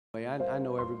I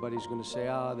know everybody's going to say,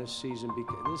 this season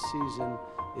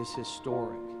is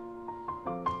historic.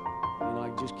 You know, I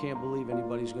just can't believe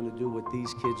anybody's going to do what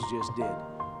these kids just did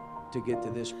to get to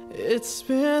this. It's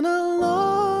been a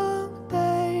long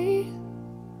day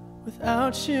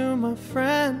without you, my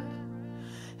friend,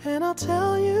 and I'll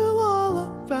tell you all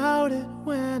about it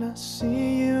when I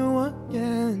see you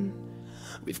again.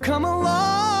 We've come a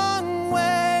long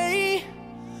way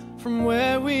from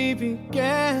where we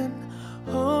began.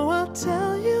 Oh, I'll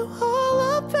tell you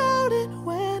all about it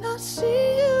when I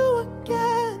see you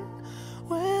again.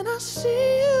 When I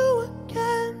see you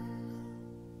again.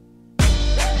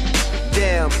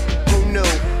 Damn, who knew?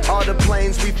 All the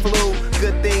planes we flew,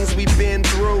 good things we've been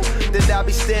through. That I'll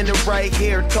be standing right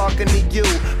here talking to you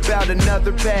about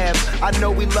another path. I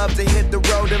know we love to hit the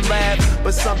road and laugh,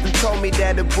 but something told me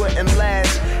that it wouldn't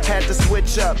last. Had to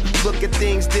switch up, look at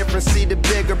things different, see the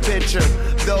bigger picture.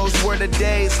 Those were the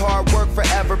days, hard work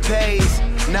forever pays.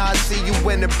 Now I see you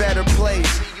in a better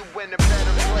place.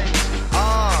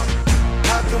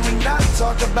 How can we not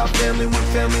talk about family when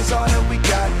family's all that we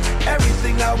got?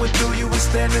 Everything I went through, you were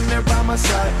standing there by my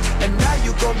side, and now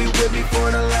you gon' be with me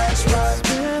for the last ride. It's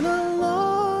been a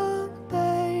long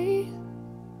day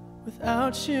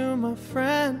without you, my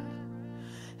friend,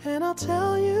 and I'll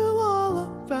tell you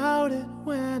all about it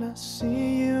when I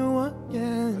see you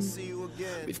again.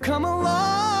 We've come a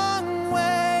long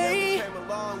way,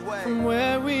 from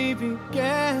where we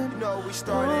began. You know we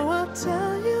started. Oh, I'll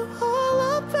tell you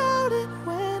all about it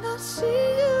when I see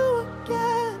you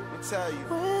again. Let me tell you.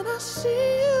 When I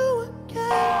see you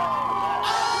again.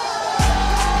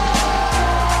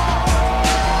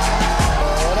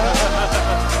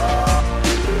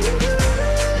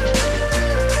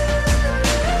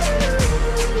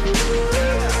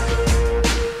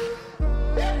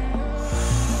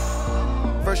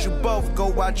 First you both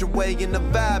go out your way and the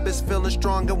vibe is feeling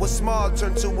strong, and what's small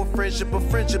turn to a friendship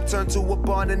turn to a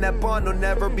bond, and that bond will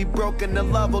never be broken, the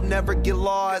love will never get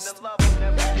lost.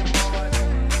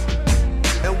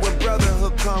 And when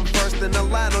brotherhood come first, then the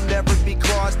line will never be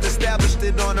crossed. Established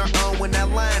it on our own when that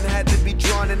line had to be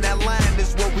drawn, and that line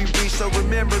is what we reach, so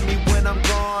remember me when I'm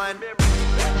gone.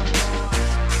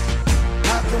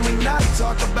 How can we not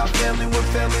talk about family when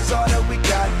family's all that we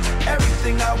got?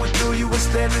 Everything I went through, you were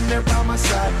standing there by my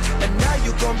side, and now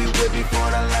you gon' be with me for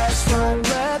the last ride.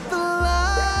 Let the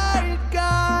light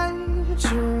guide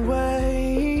your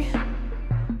way.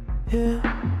 Yeah.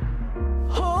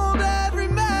 Hold every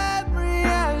memory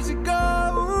as you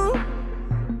go,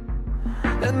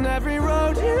 and every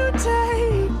road you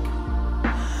take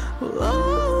will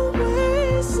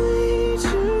always lead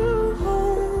you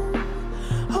home.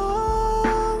 Oh,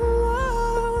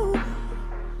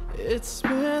 it's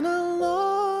been a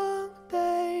long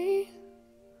day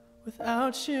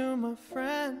without you, my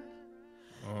friend,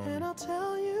 and I'll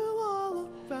tell you all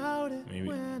about it. Maybe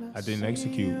when I didn't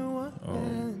execute.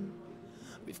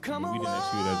 We've come we didn't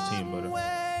execute as a team, but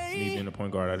me being a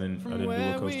point guard, I didn't do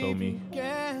what coach told me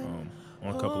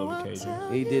on a couple of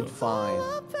occasions. He did fine.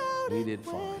 He did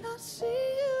fine.